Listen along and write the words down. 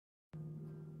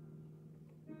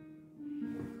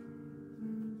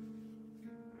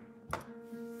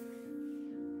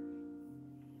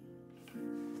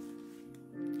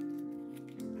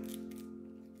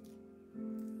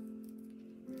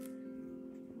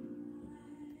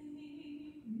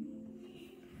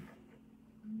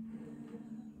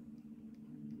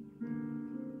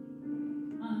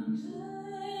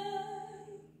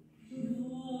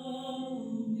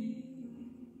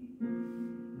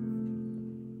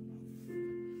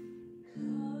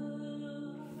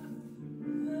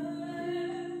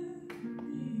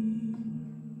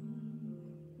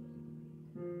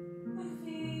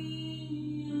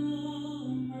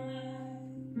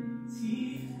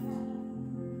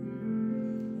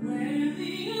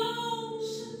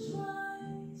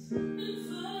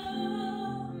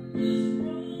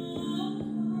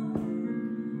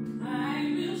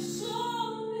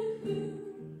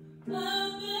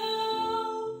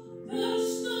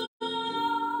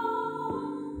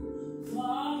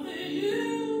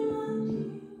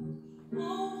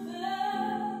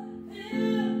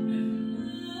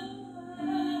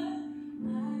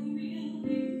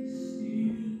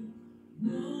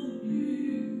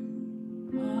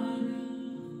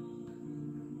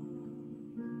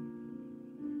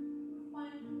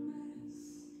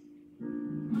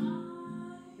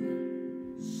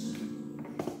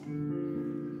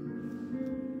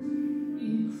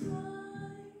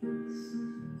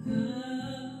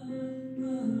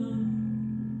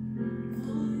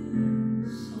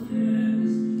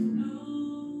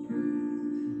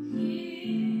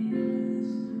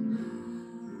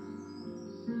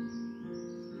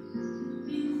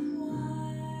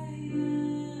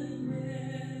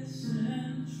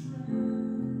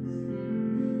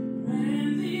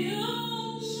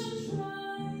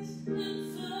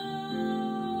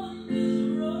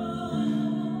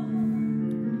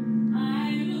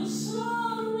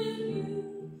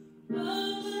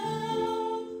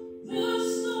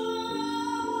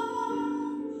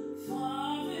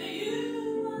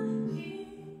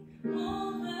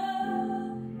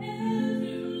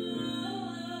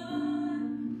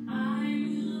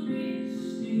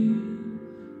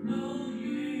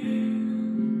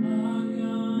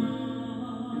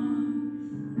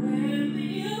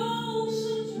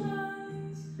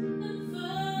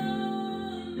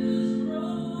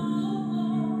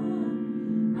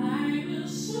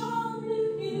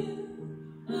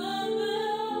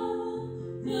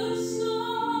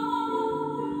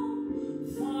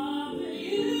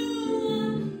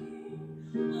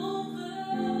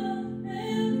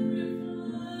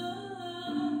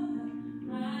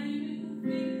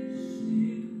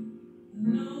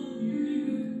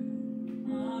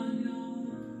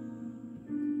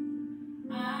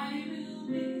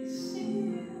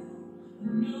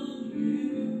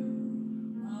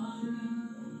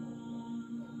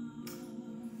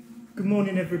Good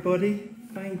morning, everybody.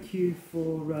 Thank you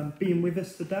for being with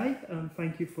us today.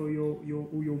 Thank you for all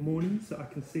your mornings that I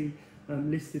can see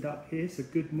listed up here. So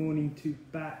good morning to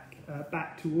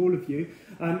back to all of you.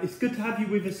 It's good to have you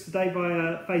with us today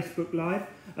via Facebook Live.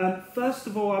 First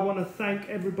of all, I want to thank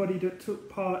everybody that took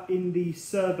part in the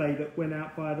survey that went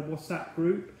out via the WhatsApp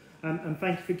group, and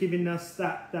thank you for giving us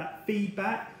that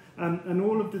feedback. And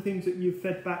all of the things that you've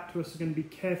fed back to us are going to be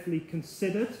carefully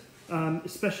considered.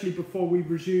 Especially before we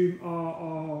resume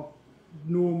our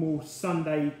normal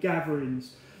Sunday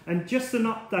gatherings. And just an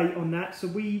update on that, so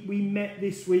we met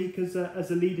this week as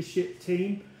a leadership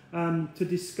team to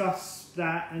discuss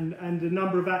that, and a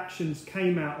number of actions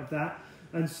came out of that.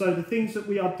 And so the things that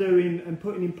we are doing and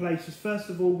putting in place is, first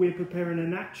of all, we're preparing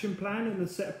an action plan and a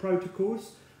set of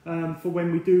protocols for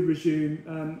when we do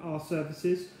resume our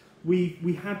services.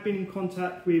 We have been in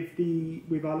contact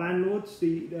with our landlords,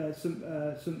 the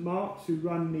St Mark's, who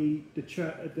run the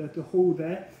church, the hall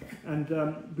there, and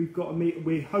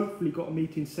we hopefully got a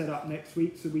meeting set up next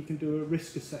week so we can do a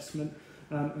risk assessment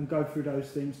and go through those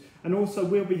things. And also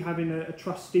we'll be having a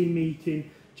trustee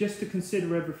meeting just to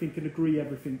consider everything and agree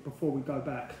everything before we go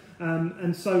back.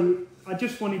 And so I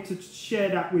just wanted to share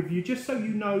that with you, just so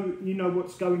you know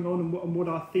what's going on and what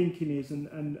our thinking is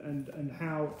and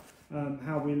how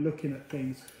we're looking at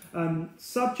things.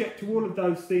 Subject to all of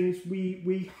those things,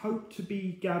 we hope to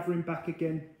be gathering back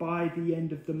again by the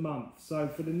end of the month. So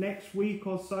for the next week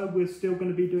or so, we're still going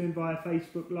to be doing via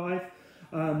Facebook Live,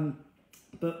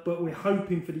 but we're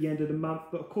hoping for the end of the month.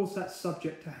 But of course, that's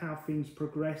subject to how things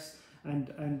progress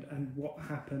and what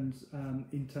happens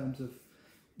in terms of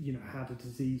how the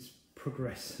disease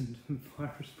progress and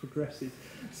virus progresses.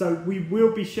 So we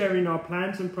will be sharing our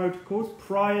plans and protocols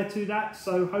prior to that,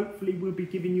 so hopefully we'll be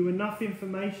giving you enough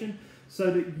information so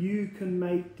that you can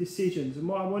make decisions. And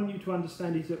what I want you to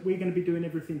understand is that we're going to be doing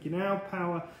everything in our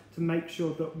power to make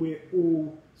sure that we're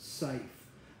all safe.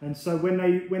 And so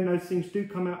when those things do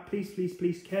come out, please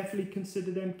carefully consider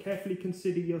them, carefully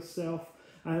consider yourself.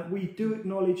 We do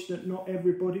acknowledge that not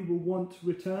everybody will want to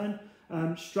return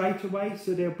straight away,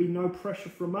 so there'll be no pressure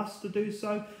from us to do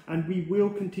so, and we will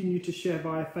continue to share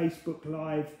via Facebook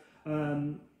Live,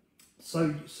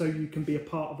 so you can be a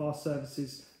part of our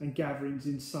services and gatherings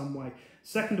in some way.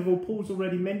 Second of all, Paul's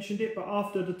already mentioned it, but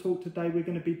after the talk today, we're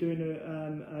going to be doing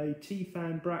a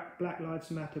TFAN Black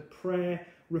Lives Matter prayer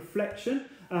reflection.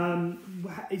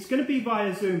 It's going to be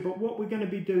via Zoom, but what we're going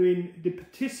to be doing, the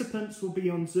participants will be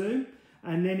on Zoom,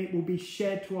 and then it will be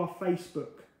shared to our Facebook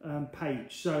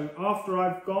page. So after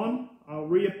I've gone, I'll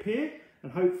reappear,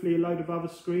 and hopefully a load of other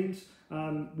screens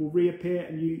will reappear,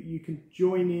 and you can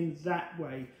join in that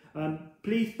way.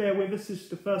 Please bear with us, this is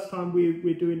the first time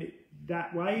we're doing it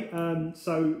that way,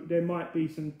 so there might be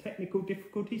some technical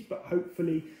difficulties, but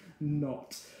hopefully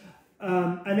not.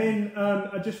 And then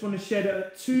I just want to share that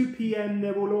at 2 p.m.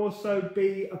 there will also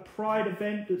be a Pride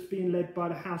event that's being led by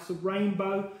the House of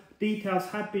Rainbow. Details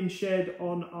have been shared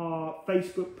on our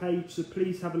Facebook page, so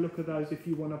please have a look at those if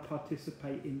you want to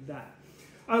participate in that.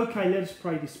 Okay, let's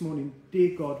pray this morning.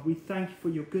 Dear God, we thank you for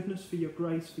your goodness, for your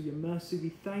grace, for your mercy. We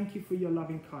thank you for your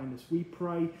loving kindness. We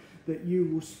pray that you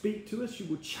will speak to us, you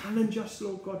will challenge us,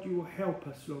 Lord God, you will help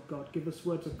us, Lord God. Give us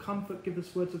words of comfort, give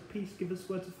us words of peace, give us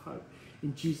words of hope.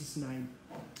 In Jesus' name,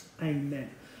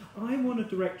 amen. I want to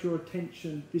direct your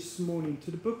attention this morning to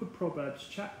the book of Proverbs,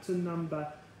 chapter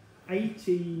number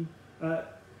 18,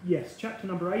 chapter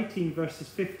number 18, verses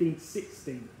 15 to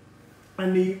 16.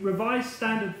 And the Revised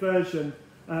Standard Version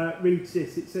reads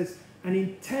this. It says, "An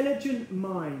intelligent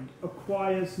mind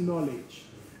acquires knowledge,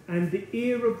 and the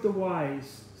ear of the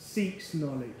wise seeks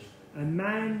knowledge. And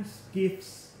man's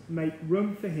gifts make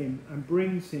room for him and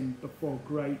brings him before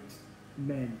great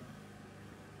men."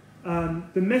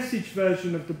 The Message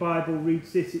version of the Bible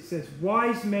reads this. It says,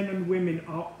 "Wise men and women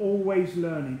are always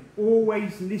learning,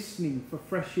 always listening for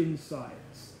fresh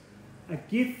insights. A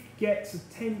gift gets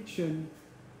attention.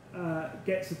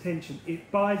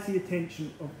 It buys the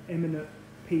attention of eminent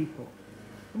people."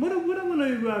 And what I want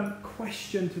to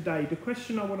question today, the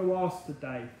question I want to ask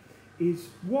today, is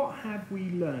what have we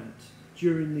learnt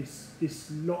during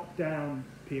this lockdown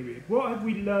period? What have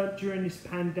we learnt during this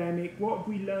pandemic? What have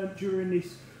we learnt during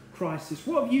this crisis?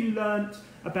 What have you learnt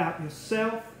about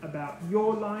yourself, about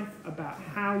your life, about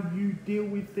how you deal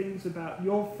with things, about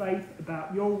your faith,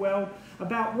 about your world,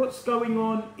 about what's going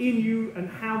on in you and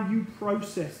how you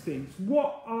process things?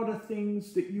 What are the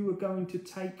things that you are going to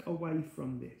take away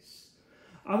from this?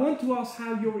 I want to ask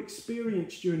how your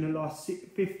experience during the last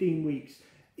 15 weeks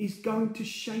is going to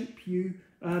shape you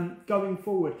going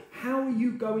forward. How are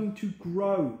you going to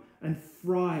grow and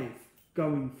thrive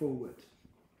going forward?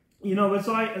 You know, as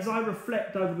I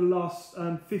reflect over the last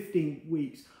 15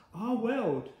 weeks, our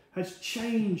world has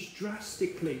changed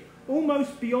drastically,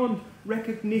 almost beyond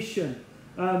recognition.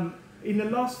 In the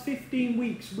last 15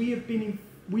 weeks, we have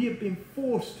been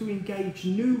forced to engage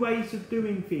new ways of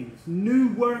doing things,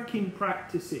 new working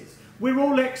practices. We're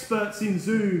all experts in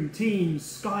Zoom, Teams,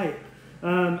 Skype,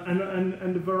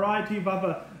 and a variety of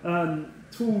other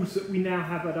tools that we now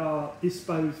have at our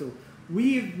disposal.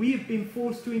 We have been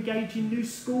forced to engage in new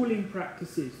schooling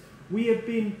practices. We have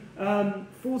been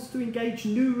forced to engage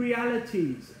new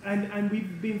realities, and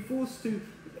we've been forced to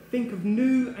think of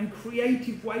new and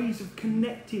creative ways of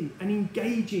connecting and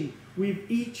engaging with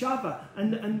each other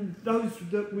and those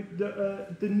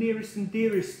that the nearest and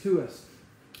dearest to us.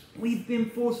 We've been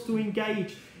forced to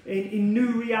engage in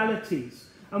new realities.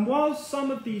 And while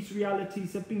some of these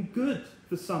realities have been good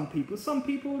for some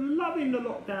people are loving the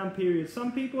lockdown period,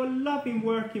 some people are loving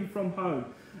working from home.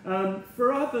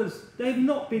 For others, they've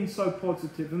not been so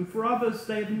positive, and for others,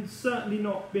 they've certainly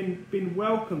not been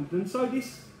welcomed. And so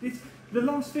the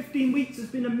last 15 weeks has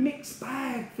been a mixed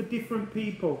bag for different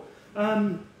people.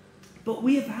 But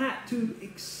we have had to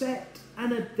accept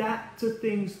and adapt to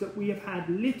things that we have had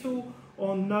little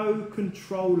or no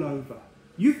control over.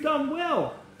 You've done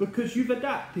well because you've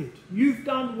adapted. You've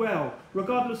done well,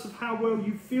 regardless of how well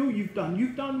you feel you've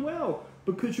done well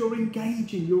because you're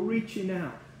engaging, you're reaching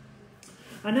out.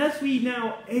 And as we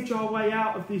now edge our way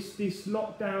out of this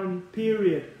lockdown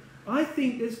period, I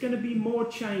think there's going to be more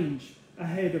change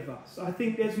ahead of us. I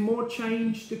think there's more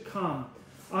change to come.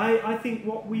 I think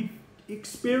what we've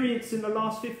experienced in the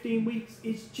last 15 weeks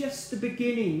is just the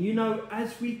beginning. You know,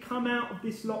 as we come out of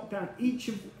this lockdown,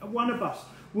 each one of us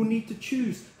will need to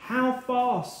choose how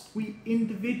fast we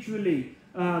individually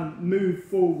move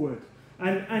forward.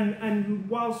 And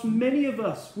whilst many of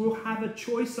us will have a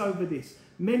choice over this,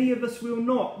 many of us will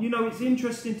not. You know, it's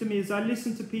interesting to me as I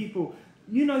listen to people,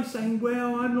 you know, saying,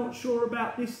 well, I'm not sure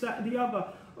about this, that, and the other.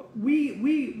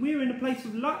 We're in a place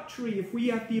of luxury if we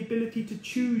have the ability to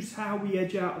choose how we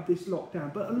edge out of this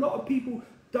lockdown. But a lot of people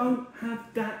don't have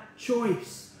that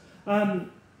choice.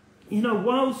 You know,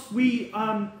 whilst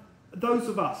those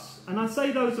of us, and I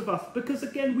say those of us because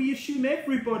again we assume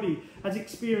everybody has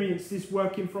experienced this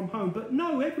working from home, but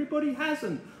no, everybody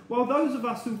hasn't. While those of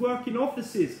us who work in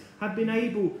offices have been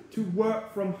able to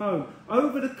work from home,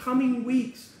 over the coming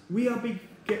weeks we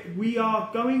are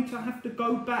going to have to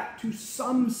go back to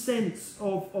some sense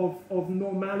of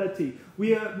normality.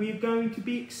 We are going to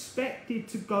be expected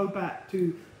to go back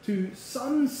to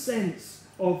some sense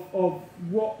of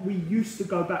what we used to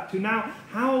go back to. Now,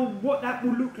 what that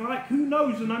will look like, who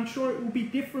knows? And I'm sure it will be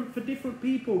different for different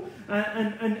people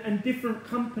and different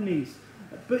companies.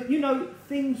 But, you know,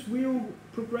 things will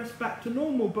progress back to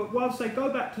normal. But whilst they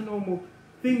go back to normal,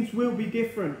 things will be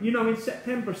different. You know, in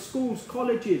September, schools,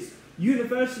 colleges,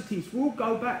 universities will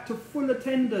go back to full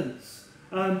attendance.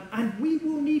 And we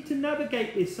will need to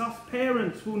navigate this. Us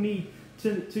parents will need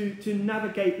to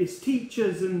navigate this.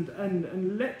 Teachers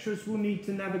and lecturers will need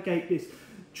to navigate this.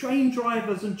 Train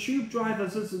drivers and tube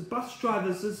drivers, as bus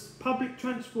drivers, as public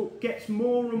transport gets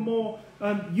more and more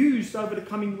used over the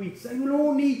coming weeks, they will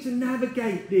all need to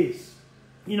navigate this.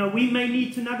 You know, we may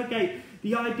need to navigate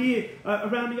the idea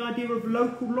around the idea of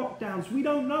local lockdowns. We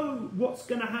don't know what's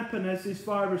going to happen as this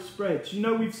virus spreads. You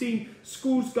know, we've seen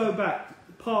schools go back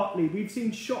partly. We've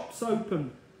seen shops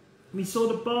open. We saw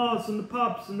the bars and the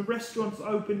pubs and the restaurants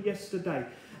open yesterday.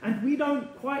 And we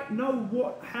don't quite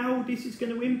know how this is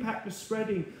going to impact the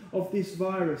spreading of this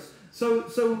virus.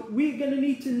 So we're going to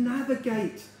need to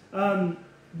navigate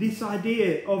this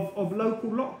idea of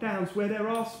local lockdowns where there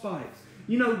are spikes.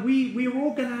 You know, we're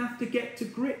all going to have to get to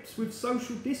grips with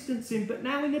social distancing, but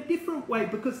now in a different way,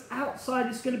 because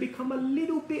outside is going to become a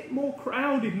little bit more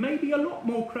crowded, maybe a lot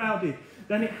more crowded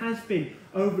than it has been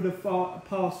over the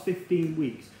past 15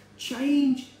 weeks.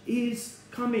 Change is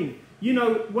coming. You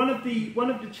know, one of the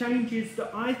changes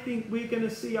that I think we're going to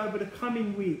see over the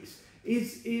coming weeks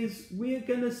is we're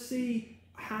going to see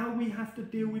how we have to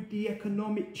deal with the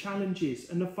economic challenges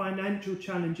and the financial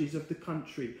challenges of the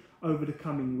country over the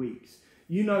coming weeks.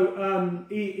 You know,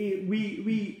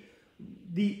 the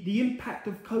impact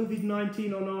of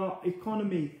COVID-19 on our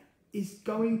economy is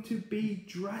going to be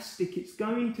drastic. It's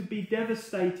going to be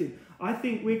devastating. I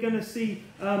think we're going to see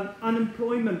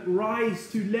unemployment rise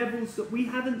to levels that we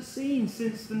haven't seen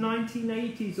since the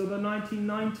 1980s or the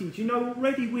 1990s. You know,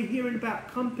 already we're hearing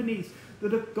about companies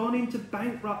that have gone into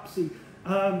bankruptcy.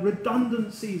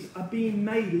 Redundancies are being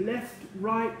made left,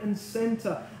 right and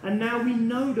centre. And now we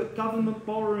know that government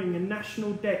borrowing and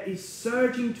national debt is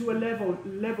surging to a level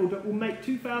that will make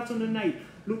 2008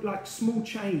 look like small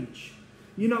change.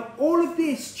 You know, all of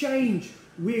this change,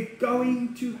 we're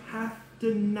going to have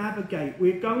to navigate.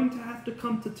 We're going to have to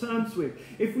come to terms with.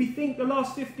 If we think the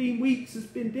last 15 weeks has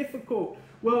been difficult,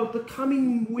 well, the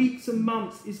coming weeks and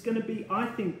months is going to be, I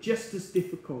think, just as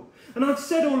difficult. And I've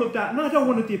said all of that, and I don't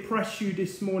want to depress you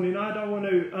this morning. I don't want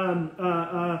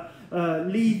to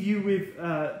leave you with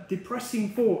depressing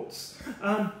thoughts.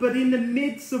 But in the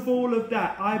midst of all of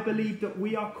that, I believe that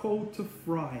we are called to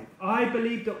thrive. I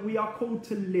believe that we are called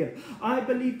to live. I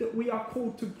believe that we are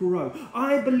called to grow.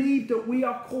 I believe that we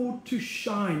are called to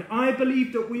shine. I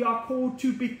believe that we are called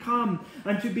to become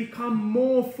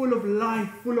more full of life,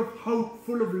 full of hope,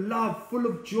 full of love, full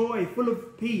of joy, full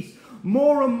of peace.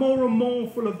 More and more and more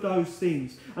full of those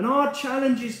things. And our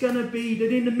challenge is going to be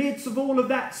that in the midst of all of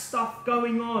that stuff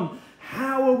going on,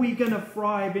 how are we going to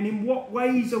thrive? And in what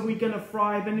ways are we going to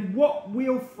thrive? And what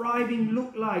will thriving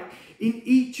look like in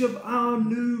each of our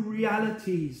new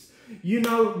realities? You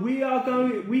know, we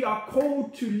are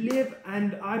called to live,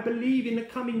 and I believe in the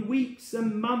coming weeks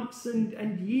and months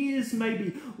and years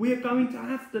maybe, we are going to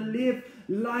have to live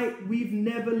like we've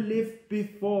never lived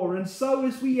before. And so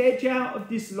as we edge out of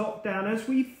this lockdown, as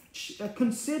we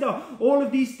consider all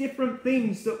of these different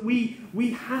things that we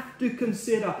have to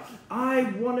consider, I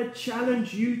want to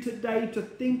challenge you today to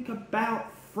think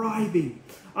about thriving.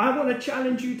 I want to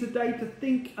challenge you today to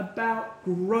think about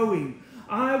growing.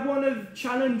 I want to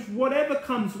challenge whatever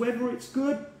comes, whether it's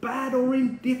good, bad, or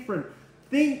indifferent.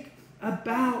 Think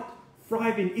about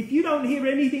thriving. If you don't hear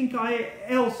anything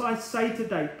else I say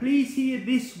today, please hear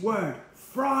this word: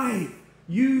 thrive.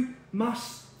 You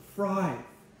must thrive.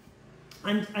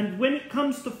 And when it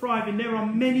comes to thriving, there are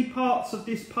many parts of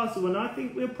this puzzle, and I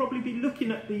think we'll probably be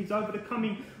looking at these over the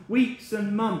coming weeks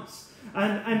and months.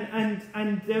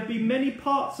 And there'll be many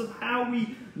parts of how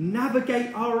we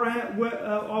navigate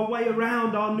our way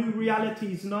around our new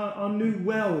realities and our new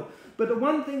world. But the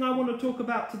one thing I want to talk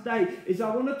about today is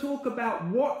I want to talk about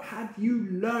what have you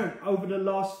learned over the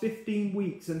last 15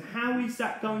 weeks and how is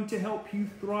that going to help you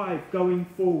thrive going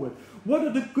forward? What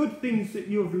are the good things that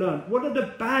you have learned? What are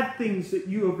the bad things that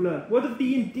you have learned? What are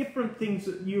the indifferent things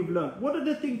that you have learned? What are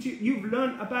the things you've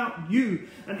learned about you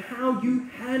and how you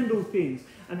handle things?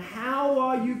 And how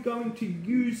are you going to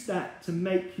use that to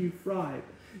make you thrive?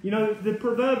 You know, the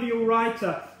proverbial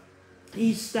writer,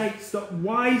 he states that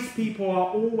wise people are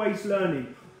always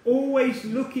learning, always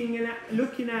looking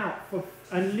out for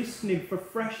and listening for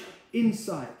fresh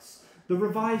insights. The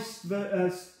Revised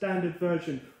Standard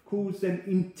Version calls them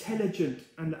intelligent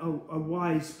and a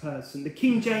wise person. The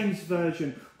King James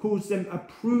Version calls them a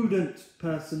prudent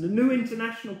person. The New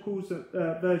International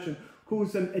Version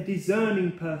calls them a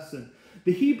discerning person.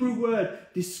 The Hebrew word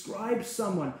describes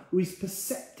someone who is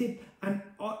perceptive and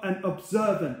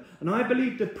observant. And I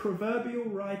believe the proverbial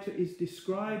writer is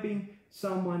describing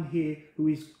someone here who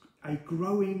is a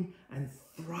growing and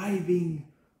thriving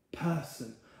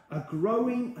person. A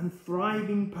growing and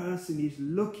thriving person is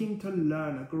looking to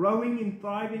learn. A growing and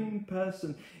thriving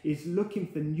person is looking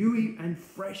for new and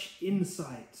fresh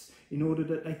insights in order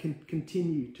that they can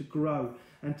continue to grow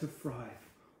and to thrive.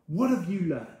 What have you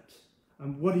learned?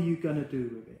 And what are you going to do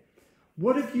with it?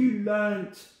 What have you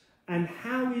learned, and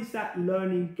how is that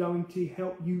learning going to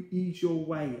help you ease your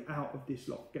way out of this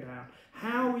lockdown?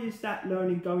 How is that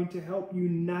learning going to help you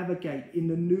navigate in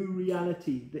the new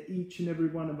reality that each and every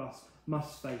one of us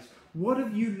must face? What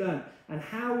have you learned, and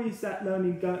how is that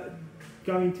learning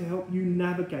going to help you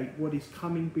navigate what is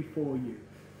coming before you?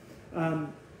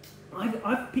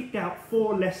 I've picked out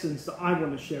 4 lessons that I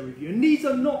want to share with you. And these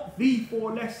are not the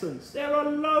 4 lessons. There are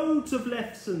loads of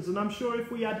lessons. And I'm sure if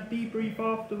we had a debrief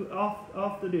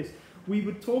after this, we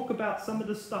would talk about some of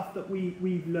the stuff that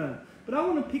we've learned. But I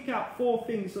want to pick out 4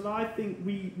 things that I think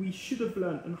we should have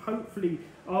learned and hopefully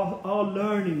are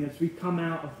learning as we come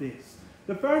out of this.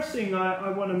 The first thing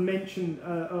I want to mention,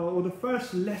 or the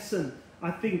first lesson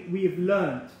I think we have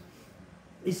learned,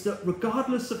 is that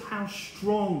regardless of how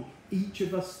strong each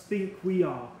of us think we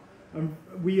are, and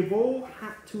we have all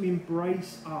had to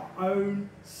embrace our own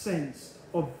sense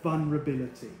of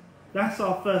vulnerability. That's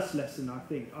our first lesson, I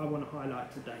think, I want to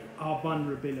highlight today, our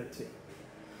vulnerability.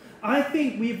 I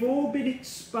think we've all been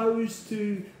exposed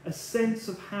to a sense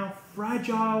of how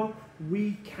fragile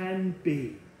we can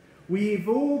be. We've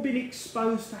all been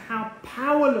exposed to how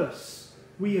powerless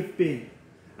we have been.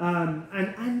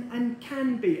 And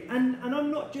can be. And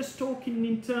I'm not just talking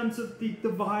in terms of the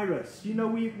virus. You know,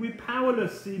 we're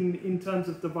powerless in terms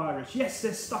of the virus. Yes,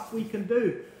 there's stuff we can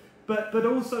do. But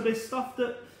also there's stuff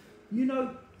that, you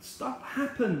know, stuff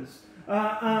happens.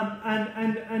 But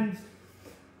I'm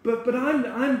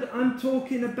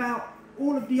talking about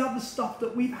all of the other stuff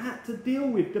that we've had to deal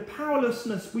with, the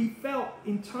powerlessness we felt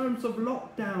in terms of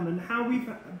lockdown and how we've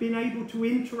been able to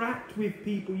interact with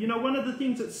people. You know, one of the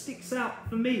things that sticks out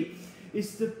for me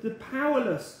is the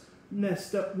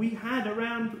powerlessness that we had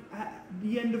around at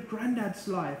the end of Grandad's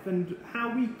life, and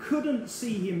how we couldn't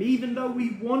see him even though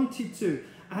we wanted to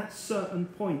at certain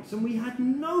points, and we had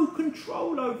no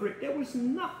control over it. There was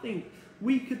nothing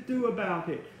we could do about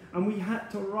it, and we had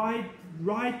to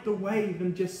ride the wave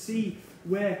and just see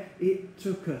where it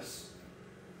took us.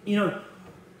 You know,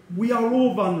 we are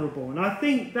all vulnerable, and I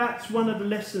think that's one of the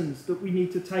lessons that we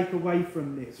need to take away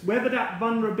from this. Whether that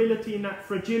vulnerability and that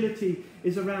fragility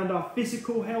is around our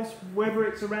physical health, whether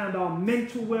it's around our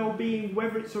mental well-being,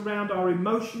 whether it's around our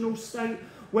emotional state,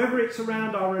 whether it's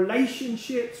around our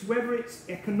relationships, whether it's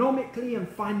economically and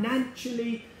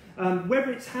financially,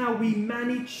 whether it's how we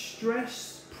manage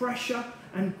stress, pressure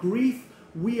and grief,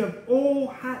 we have all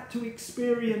had to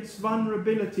experience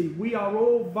vulnerability. We are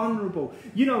all vulnerable.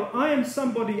 You know, I am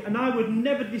somebody, and I would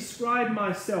never describe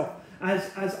myself as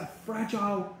a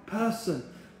fragile person.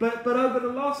 But over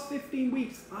the last 15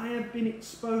 weeks, I have been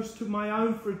exposed to my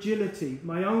own fragility,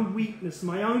 my own weakness,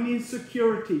 my own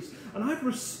insecurities. And I've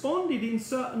responded in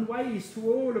certain ways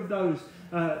to all of those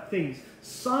things.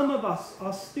 Some of us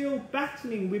are still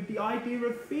battling with the idea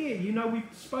of fear. You know, we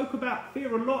spoke about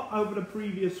fear a lot over the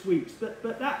previous weeks, but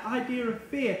that idea of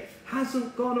fear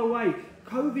hasn't gone away.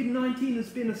 COVID-19 has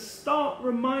been a stark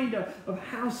reminder of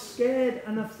how scared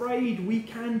and afraid we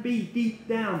can be deep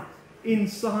down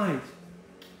inside.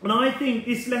 And I think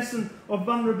this lesson of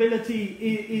vulnerability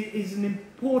is an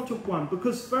important one,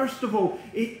 because first of all,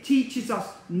 it teaches us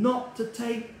not to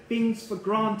take things for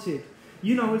granted.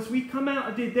 You know, as we come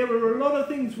out of it, there were a lot of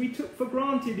things we took for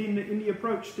granted in the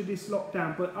approach to this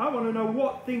lockdown. But I want to know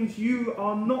what things you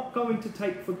are not going to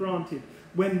take for granted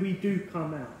when we do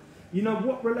come out. You know,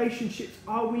 what relationships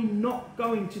are we not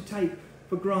going to take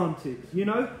for granted? You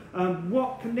know,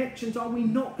 what connections are we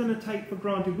not going to take for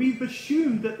granted? We've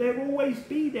assumed that they'll always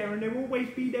be there, and they'll always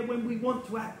be there when we want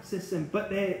to access them, but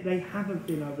they haven't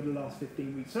been over the last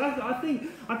 15 weeks. So I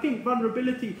think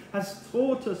vulnerability has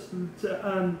taught us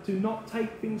to not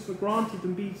take things for granted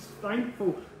and be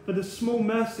thankful for the small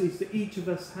mercies that each of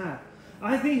us have.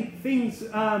 I think things,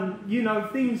 you know,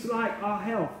 things like our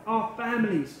health, our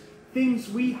families, things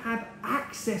we have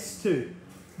access to,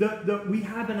 that we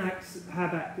haven't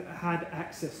had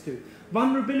access to.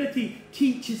 Vulnerability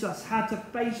teaches us how to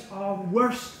face our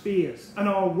worst fears and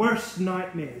our worst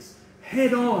nightmares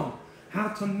head on, how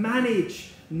to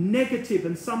manage negative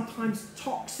and sometimes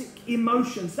toxic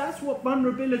emotions. That's what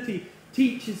vulnerability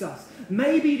teaches us.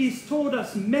 Maybe it has taught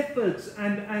us methods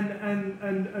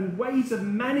and ways of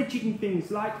managing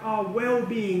things like our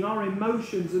well-being, our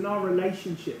emotions and our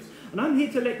relationships. And I'm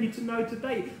here to let you know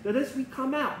today that as we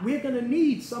come out, we're going to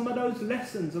need some of those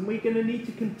lessons, and we're going to need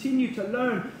to continue to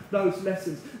learn those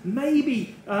lessons.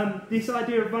 Maybe this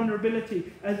idea of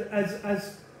vulnerability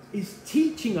as is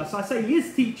teaching us, I say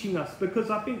is teaching us because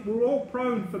I think we're all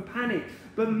prone for panic,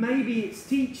 but maybe it's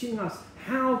teaching us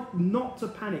how not to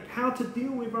panic, how to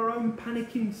deal with our own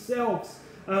panicking selves,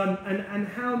 and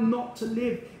how not to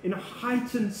live in a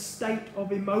heightened state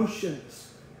of emotions.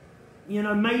 You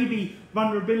know, maybe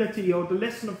vulnerability, or the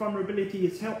lesson of vulnerability,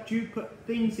 has helped you put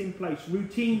things in place,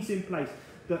 routines in place,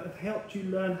 that have helped you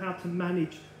learn how to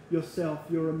manage yourself,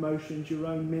 your emotions, your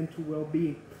own mental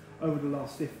well-being over the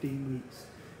last 15 weeks.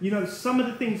 You know, some of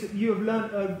the things that you have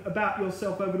learned about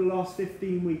yourself over the last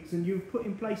 15 weeks and you've put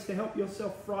in place to help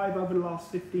yourself thrive over the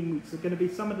last 15 weeks are going to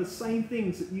be some of the same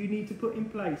things that you need to put in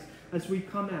place as we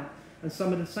come out, and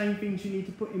some of the same things you need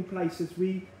to put in place as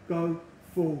we go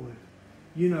forward.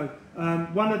 You know,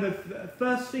 one of the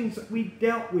first things that we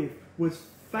dealt with was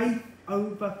faith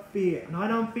over fear. And I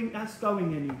don't think that's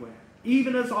going anywhere.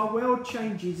 Even as our world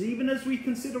changes, even as we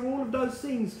consider all of those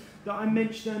things that I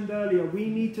mentioned earlier, we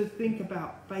need to think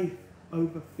about faith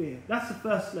over fear. That's the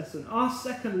first lesson. Our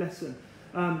second lesson,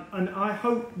 and I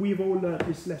hope we've all learned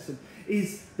this lesson,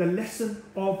 is the lesson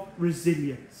of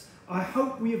resilience. I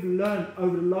hope we have learned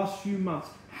over the last few months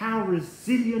how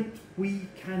resilient we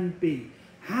can be.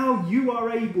 How you are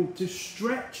able to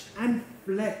stretch and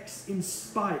flex in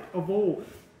spite of all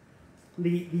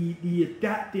the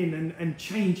adapting and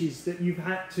changes that you've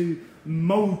had to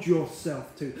mold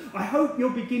yourself to. I hope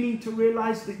you're beginning to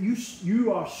realize that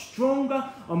you are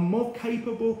stronger and more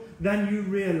capable than you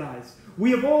realize.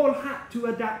 We have all had to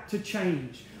adapt to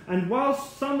change. And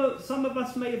whilst some of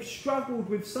us may have struggled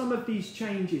with some of these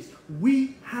changes,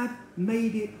 we have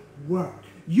made it work.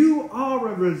 You are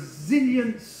a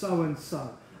resilient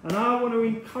so-and-so. And I want to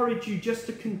encourage you just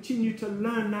to continue to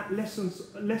learn that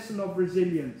lesson of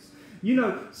resilience. You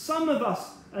know, some of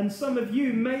us and some of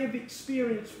you may have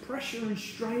experienced pressure and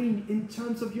strain in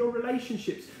terms of your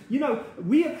relationships. You know,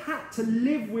 we have had to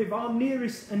live with our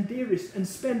nearest and dearest and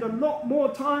spend a lot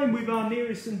more time with our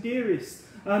nearest and dearest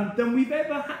than we've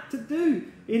ever had to do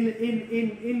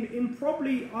in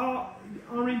probably our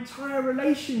entire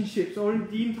relationships, or in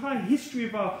the entire history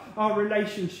of our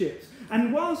relationships.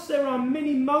 And whilst there are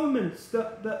many moments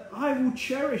that I will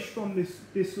cherish from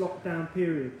this lockdown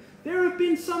period, there have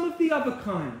been some of the other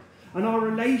kind, and our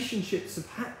relationships have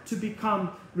had to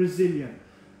become resilient.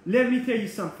 Let me tell you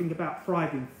something about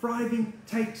thriving. Thriving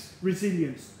takes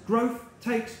resilience. Growth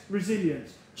takes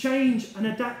resilience. Change and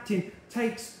adapting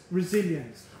takes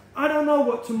resilience. I don't know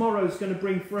what tomorrow's going to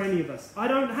bring for any of us. I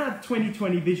don't have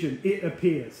 20/20 vision, it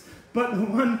appears. But the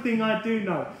one thing I do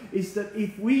know is that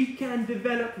if we can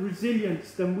develop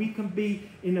resilience, then we can be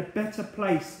in a better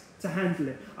place to handle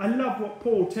it. I love what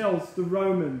Paul tells the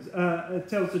Romans,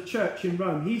 tells the church in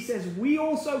Rome. He says, we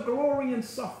also glory in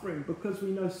suffering because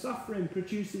we know suffering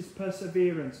produces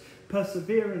perseverance.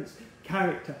 Perseverance,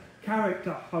 character.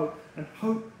 Character, hope. And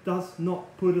hope does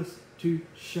not put us to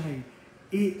shame.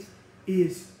 It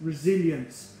is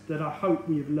resilience that I hope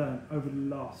we have learned over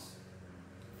the last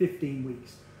 15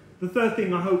 weeks. The third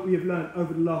thing I hope we have learned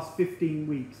over the last 15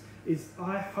 weeks is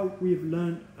I hope we have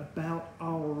learned about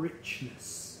our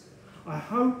richness. I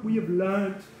hope we have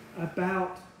learned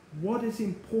about what is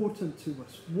important to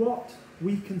us, what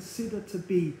we consider to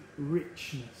be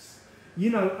richness.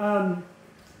 You know,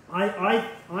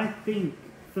 I think,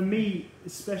 for me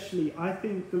especially, I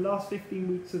think the last 15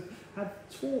 weeks have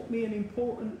taught me an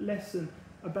important lesson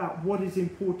about what is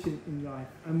important in life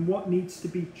and what needs to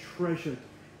be treasured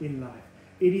in life.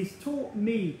 It has taught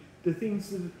me the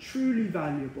things that are truly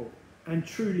valuable and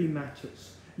truly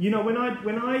matters. You know, when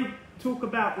I talk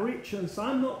about richness,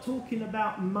 I'm not talking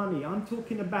about money. I'm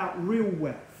talking about real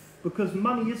wealth, because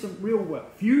money isn't real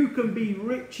wealth. You can be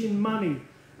rich in money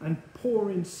and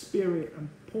poor in spirit and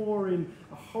poor in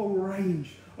a whole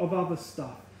range of other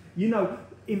stuff. You know,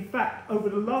 in fact, over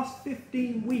the last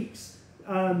 15 weeks,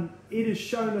 it has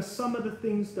shown us some of the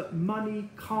things that money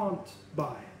can't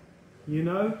buy. You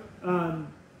know,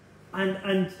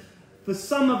 and for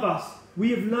some of us,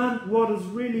 we have learned what has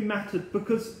really mattered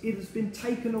because it has been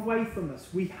taken away from us.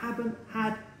 We haven't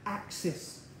had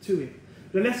access to it.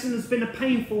 The lesson has been a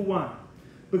painful one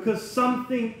because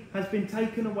something has been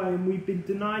taken away and we've been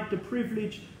denied the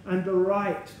privilege and the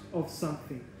right of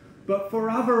something. But for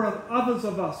others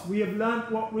of us, we have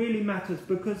learned what really matters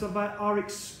because of our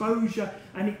exposure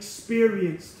and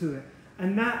experience to it.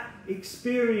 And that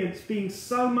experience being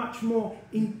so much more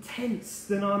intense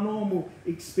than our normal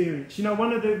experience. You know,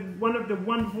 one of the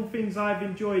wonderful things I've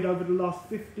enjoyed over the last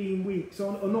 15 weeks,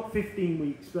 or not 15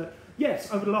 weeks, but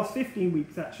yes, over the last 15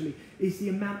 weeks actually, is the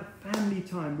amount of family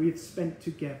time we have spent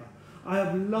together. I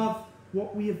have loved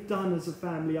what we have done as a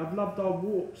family. I've loved our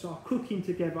walks, our cooking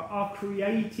together, our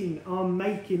creating, our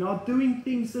making, our doing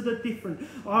things that are different,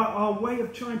 our way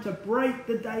of trying to break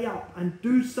the day up and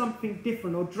do something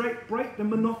different, or break the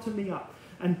monotony up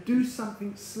and do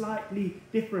something slightly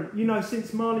different. You know,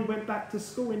 since Marley went back to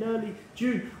school in early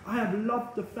June, I have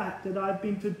loved the fact that I've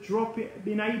been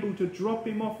able to drop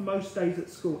him off most days at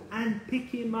school and pick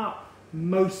him up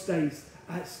most days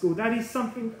at school. That is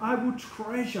something I will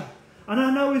treasure. And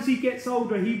I know as he gets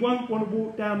older, he won't want to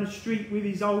walk down the street with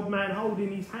his old man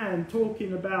holding his hand,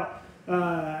 talking about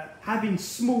having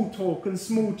small talk and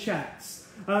small chats.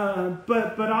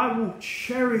 But I will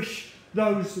cherish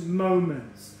those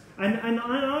moments. And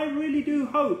I really do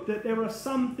hope that there are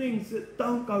some things that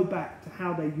don't go back to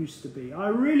how they used to be. I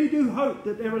really do hope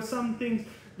that there are some things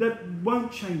that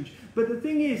won't change. But the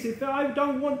thing is, if I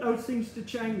don't want those things to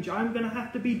change, I'm going to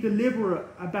have to be deliberate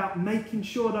about making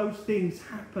sure those things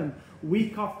happen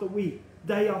week after week,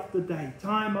 day after day,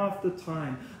 time after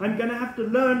time. I'm going to have to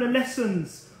learn the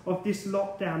lessons of this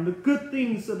lockdown, the good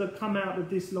things that have come out of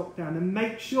this lockdown, and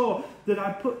make sure that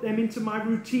I put them into my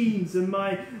routines and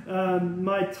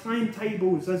my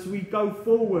timetables as we go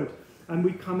forward and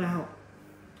we come out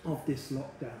of this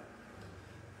lockdown.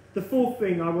 The fourth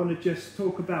thing I want to just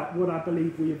talk about what I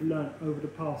believe we have learned over the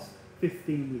past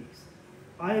 15 weeks.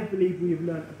 I believe we have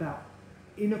learned about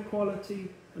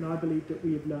inequality, and I believe that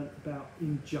we have learned about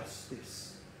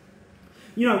injustice.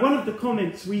 You know, one of the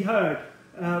comments we heard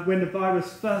when the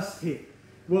virus first hit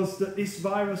was that this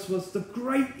virus was the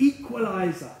great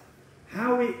equalizer.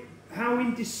 How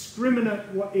indiscriminate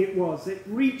it was. It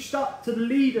reached up to the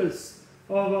leaders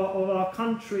of our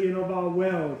country and of our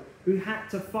world, who had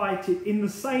to fight it in the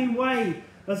same way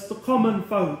as the common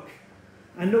folk,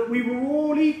 and that we were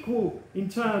all equal in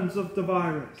terms of the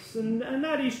virus. And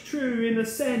that is true in a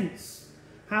sense.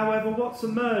 However, what's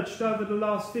emerged over the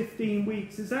last 15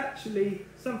 weeks is actually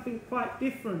something quite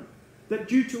different. That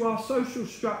due to our social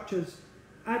structures,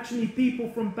 actually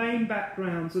people from BAME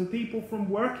backgrounds and people from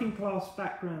working class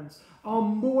backgrounds are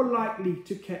more likely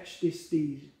to catch this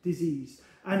disease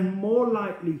and more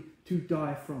likely to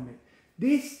die from it.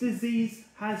 This disease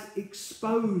has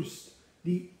exposed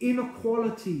the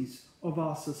inequalities of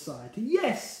our society.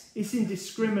 Yes, it's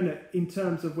indiscriminate in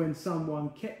terms of when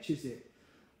someone catches it.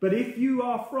 But if you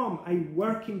are from a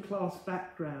working class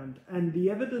background, and the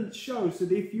evidence shows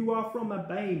that if you are from a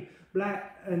BAME,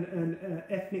 black and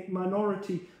ethnic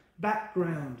minority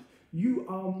background, you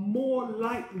are more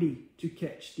likely to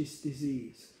catch this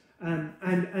disease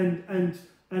and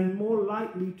more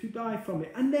likely to die from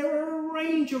it. And there are a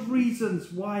range of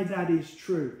reasons why that is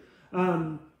true.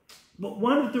 But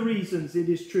one of the reasons it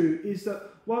is true is that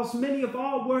whilst many of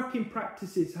our working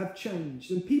practices have changed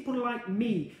and people like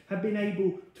me have been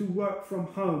able to work from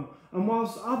home, and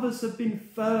whilst others have been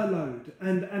furloughed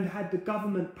and had the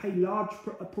government pay large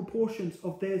proportions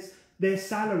of their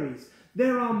salaries,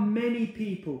 there are many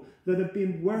people that have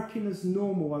been working as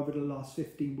normal over the last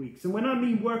 15 weeks. And when I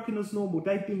mean working as normal,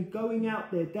 they've been going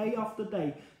out there day after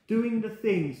day, doing the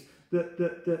things that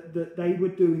they were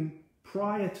doing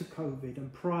prior to COVID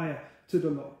and prior to the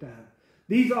lockdown.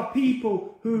 These are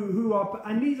people who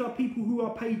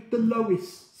are paid the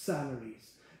lowest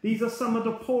salaries. These are some of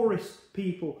the poorest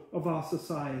people of our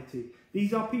society.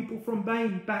 These are people from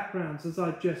BAME backgrounds, as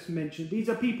I just mentioned. These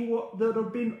are people that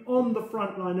have been on the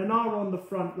front line and are on the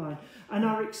front line and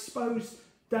are exposed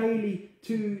daily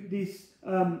to this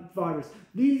virus.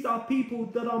 These are people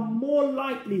that are more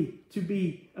likely to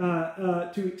be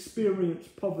to experience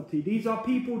poverty. These are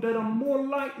people that are more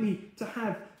likely to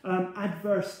have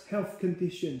adverse health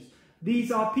conditions.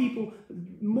 These are people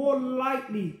more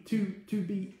likely to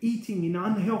be eating in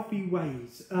unhealthy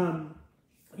ways. And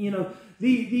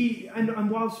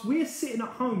whilst we're sitting at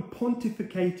home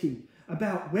pontificating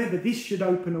about whether this should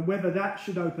open and whether that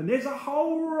should open, there's a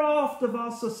whole raft of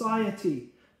our society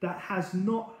that has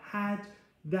not had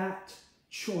that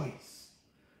choice.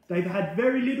 They've had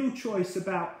very little choice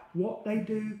about what they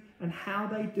do and how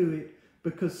they do it,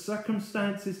 because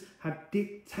circumstances have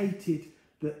dictated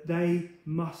that they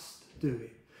must do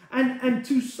it. And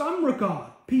to some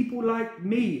regard, people like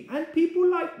me and people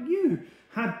like you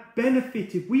have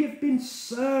benefited. We have been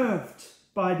served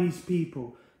by these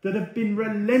people that have been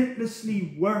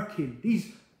relentlessly working.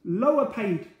 These lower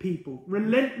paid people,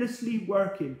 relentlessly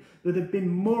working, that have been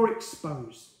more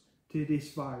exposed to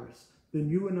this virus than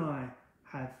you and I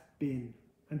have been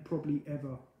and probably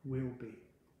ever will be.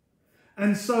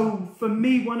 And so for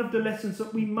me, one of the lessons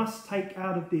that we must take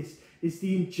out of this is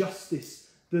the injustice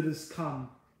that has come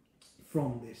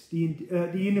from this,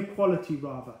 the inequality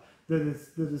rather, that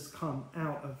has come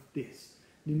out of this,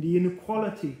 and the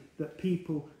inequality that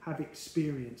people have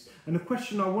experienced. And the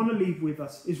question I want to leave with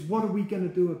us is, what are we going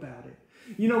to do about it?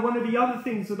 You know, one of the other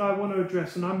things that I want to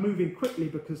address, and I'm moving quickly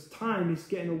because time is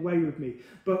getting away with me,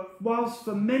 but whilst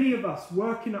for many of us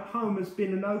working at home has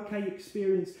been an okay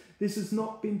experience, this has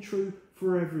not been true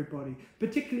for everybody,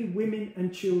 particularly women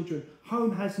and children.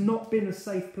 Home has not been a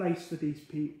safe place for these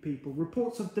people.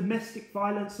 Reports of domestic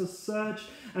violence have surged,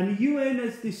 and the UN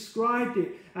has described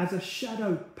it as a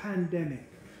shadow pandemic.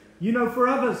 You know, for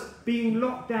others, being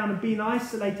locked down and being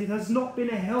isolated has not been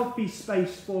a healthy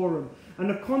space for them. And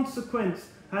the consequence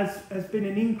has been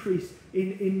an increase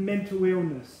in mental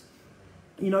illness.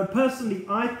 You know, personally,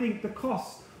 I think the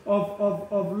cost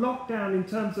of lockdown in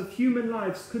terms of human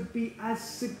lives could be as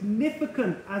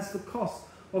significant as the cost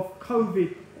of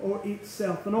COVID or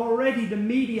itself. And already the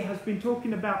media has been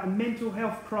talking about a mental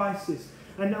health crisis.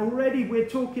 And already we're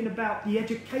talking about the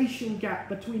education gap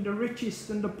between the richest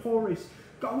and the poorest,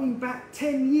 going back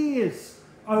 10 years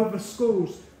over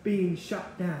schools being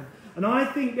shut down. And I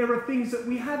think there are things that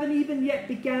we haven't even yet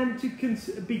began to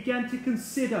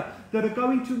consider that are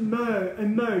going to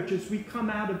emerge as we come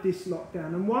out of this lockdown.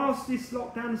 And whilst this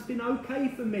lockdown has been okay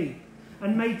for me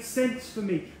and made sense for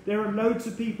me, there are loads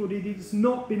of people that it's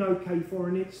not been okay for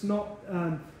and it's not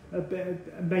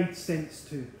made sense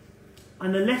to.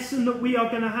 And the lesson that we are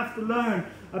going to have to learn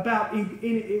about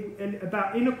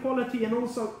inequality and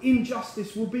also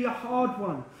injustice will be a hard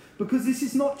one. Because this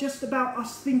is not just about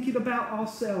us thinking about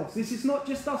ourselves. This is not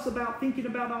just us about thinking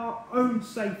about our own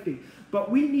safety. But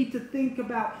we need to think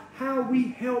about how we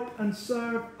help and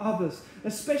serve others,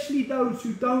 especially those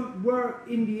who don't work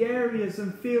in the areas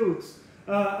and fields,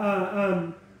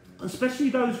 especially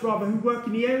those rather who work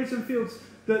in the areas and fields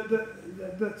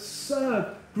that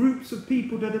serve groups of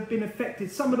people that have been affected.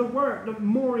 Some of the work that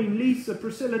Maureen, Lisa,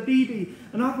 Priscilla, Dee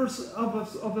and others of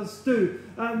us do.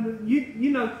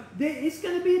 It's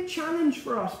going to be a challenge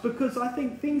for us, because I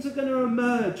think things are going to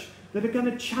emerge that are going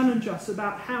to challenge us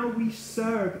about how we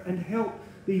serve and help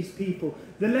these people.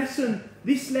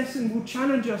 This lesson will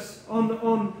challenge us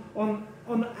on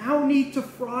our need to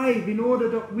thrive in order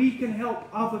that we can help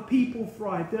other people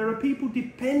thrive. There are people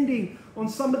depending on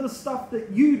some of the stuff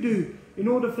that you do in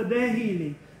order for their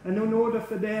healing and in order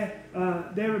for their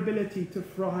ability to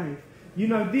thrive.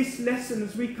 This lesson,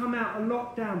 as we come out of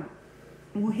lockdown,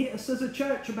 will hit us as a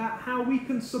church about how we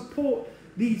can support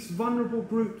these vulnerable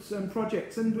groups and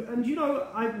projects.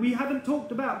 We haven't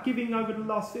talked about giving over the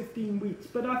last 15 weeks,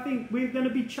 but I think we're going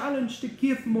to be challenged to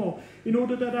give more in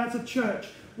order that as a church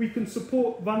we can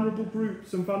support vulnerable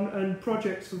groups and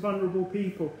projects for vulnerable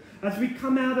people. As we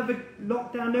come out of a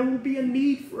lockdown, there will be a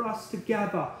need for us to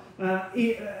gather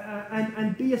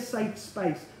and be a safe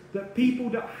space, that people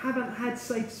that haven't had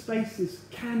safe spaces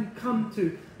can come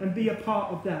to and be a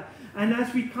part of that. And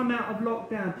as we come out of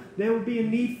lockdown, there will be a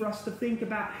need for us to think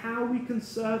about how we can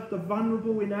serve the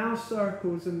vulnerable in our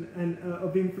circles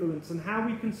of influence, and how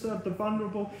we can serve the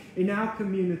vulnerable in our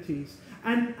communities.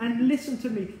 And listen to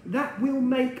me, that will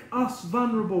make us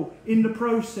vulnerable in the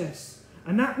process.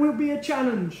 And that will be a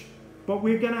challenge, but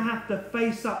we're going to have to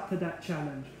face up to that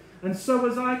challenge. And so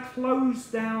as I close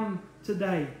down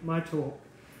today, my talk,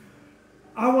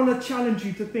 I want to challenge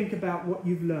you to think about what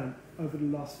you've learned over the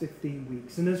last 15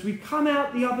 weeks. And as we come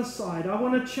out the other side, I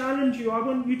want to challenge you. I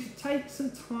want you to take some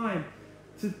time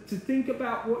to think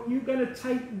about what you're going to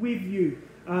take with you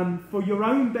for your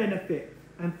own benefit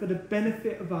and for the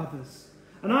benefit of others.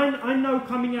 And I know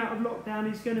coming out of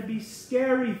lockdown is going to be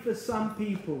scary for some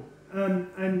people.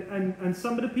 And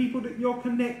some of the people that you're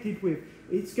connected with,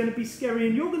 it's going to be scary.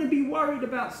 And you're going to be worried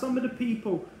about some of the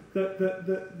people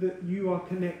that you are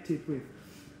connected with.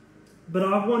 But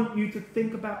I want you to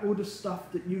think about all the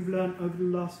stuff that you've learned over the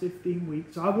last 15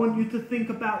 weeks. I want you to think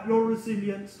about your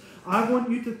resilience. I want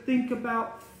you to think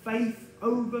about faith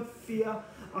over fear.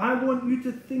 I want you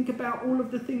to think about all of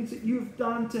the things that you've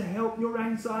done to help your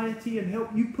anxiety and help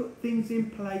you put things in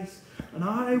place. And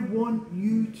I want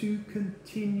you to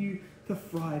continue to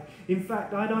thrive. In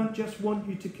fact, I don't just want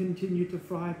you to continue to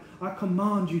thrive. I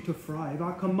command you to thrive.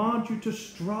 I command you to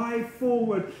strive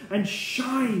forward and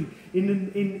shine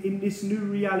in this new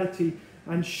reality,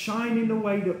 and shine in the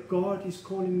way that God is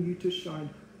calling you to shine.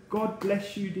 God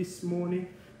bless you this morning.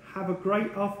 Have a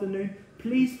great afternoon.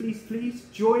 Please, please, please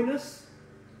join us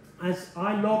as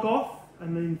I log off,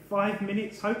 and in 5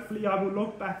 minutes, hopefully I will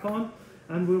log back on,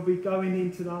 and we'll be going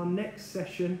into our next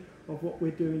session of what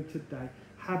we're doing today.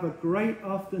 Have a great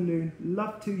afternoon.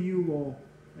 Love to you all.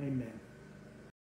 Amen.